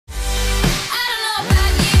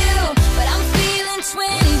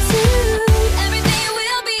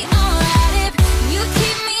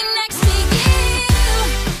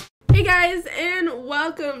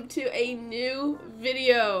welcome to a new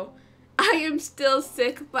video. I am still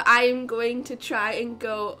sick, but I am going to try and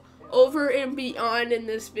go over and beyond in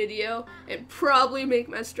this video and probably make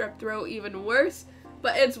my strep throat even worse,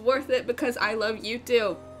 but it's worth it because I love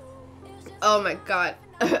YouTube. Oh my god.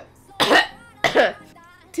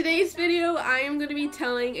 Today's video, I am going to be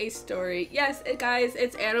telling a story. Yes, guys,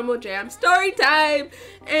 it's Animal Jam story time,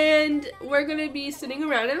 and we're going to be sitting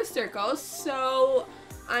around in a circle, so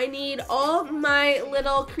I need all my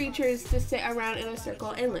little creatures to sit around in a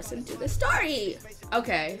circle and listen to the story.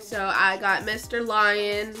 Okay, so I got Mr.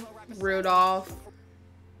 Lion, Rudolph,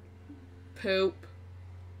 Poop,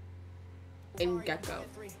 and Gecko.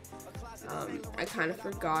 I kind of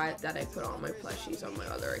forgot that I put all my plushies on my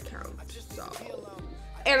other account, so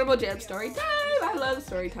Animal Jam story time! I love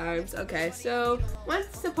story times. Okay, so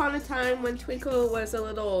once upon a time when Twinkle was a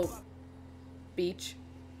little beach.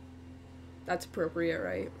 That's appropriate,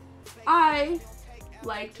 right? I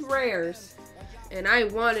liked rares, and I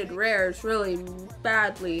wanted rares really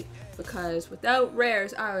badly because without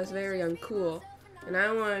rares I was very uncool, and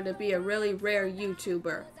I wanted to be a really rare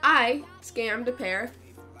YouTuber. I scammed a pair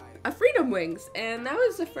of Freedom Wings, and that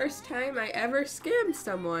was the first time I ever scammed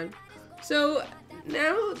someone. So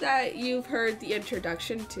now that you've heard the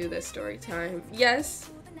introduction to this story time, yes,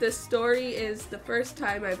 this story is the first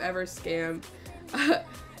time I've ever scammed.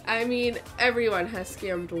 I mean, everyone has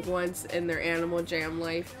scammed once in their Animal Jam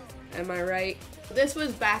life, am I right? This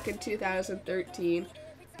was back in 2013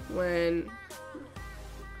 when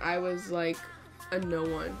I was like a no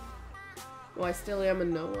one. Well, I still am a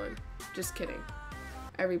no one. Just kidding.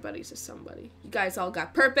 Everybody's a somebody. You guys all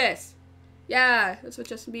got purpose! Yeah, that's what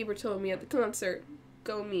Justin Bieber told me at the concert.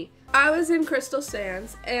 Go me. I was in Crystal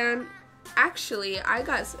Sands, and actually, I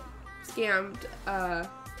got scammed,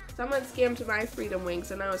 someone scammed my Freedom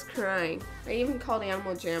Wings, and I was crying. I even called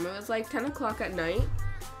Animal Jam. It was like 10 o'clock at night,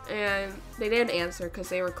 and they didn't answer because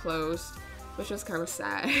they were closed, which was kind of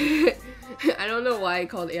sad. I don't know why I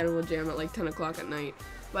called Animal Jam at like 10 o'clock at night,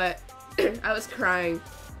 but I was crying,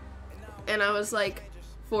 and I was like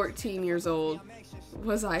 14 years old.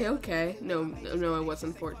 Was I okay? No, I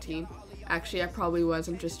wasn't 14. Actually, I probably was.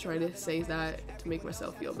 I'm just trying to say that to make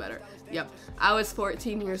myself feel better. Yep, I was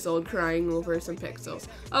 14 years old crying over some pixels.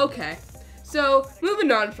 Okay, so moving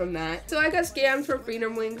on from that. So I got scammed from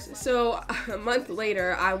Freedom Wings. So a month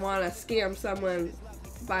later, I want to scam someone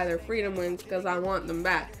by their Freedom Wings because I want them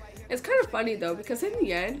back. It's kind of funny though, because in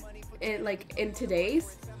the end, in today,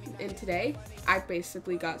 I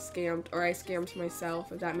basically got scammed, or I scammed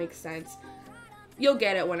myself, if that makes sense. You'll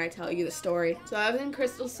get it when I tell you the story. So I was in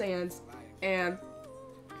Crystal Sands, and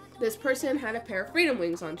this person had a pair of Freedom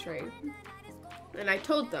Wings on trade. And I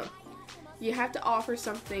told them, you have to offer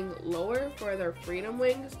something lower for their Freedom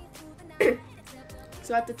Wings.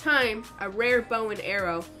 So at the time, a rare bow and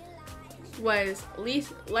arrow was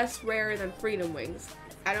less rare than Freedom Wings.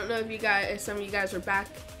 I don't know if some of you guys were back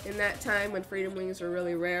in that time when Freedom Wings were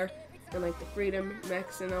really rare, and like the Freedom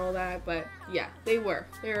mechs and all that, but yeah, they were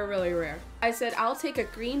really rare. I said, I'll take a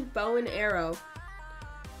green bow and arrow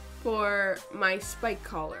for my spike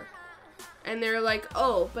collar. And they're like,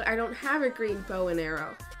 oh, but I don't have a green bow and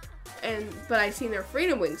arrow. But I seen their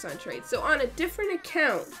Freedom Wings on trade. So on a different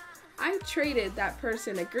account, I traded that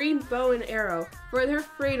person a green bow and arrow for their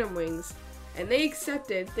Freedom Wings. And they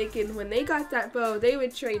accepted, thinking when they got that bow, they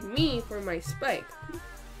would trade me for my spike.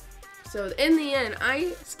 So in the end,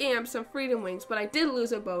 I scammed some Freedom Wings, but I did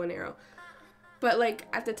lose a bow and arrow. But like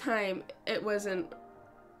at the time, it wasn't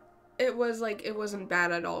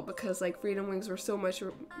bad at all, because like Freedom Wings were so much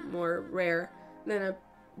more rare than a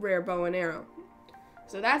rare bow and arrow.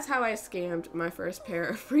 So that's how I scammed my first pair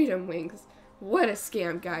of Freedom Wings. What a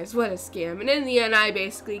scam, guys, what a scam. And in the end, I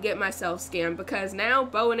basically get myself scammed, because now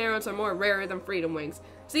bow and arrows are more rare than Freedom Wings.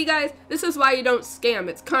 See guys, this is why you don't scam,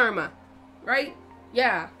 it's karma, right?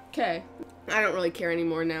 Yeah. Okay, I don't really care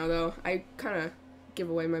anymore now though. I kind of give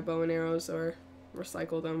away my bow and arrows or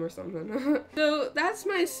recycle them or something. So that's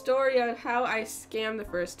my story on how I scammed the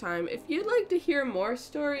first time. If you'd like to hear more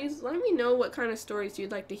stories, let me know what kind of stories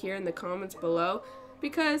you'd like to hear in the comments below,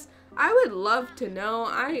 because I would love to know.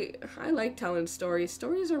 I like telling stories.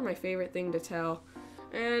 Stories are my favorite thing to tell.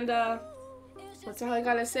 And that's all I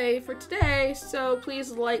gotta say for today. So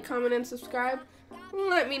please like, comment, and subscribe.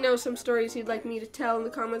 Let me know some stories you'd like me to tell in the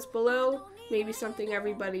comments below. Maybe something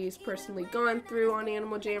everybody's personally gone through on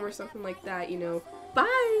Animal Jam or something like that, you know.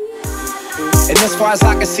 Bye! And as far as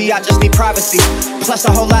I can see, I just need privacy. Plus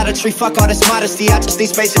a whole lot of tree, fuck all this modesty. I just need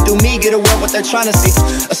space to do me, get away what they're trying to see.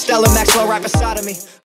 A Stella Maxwell right beside of me.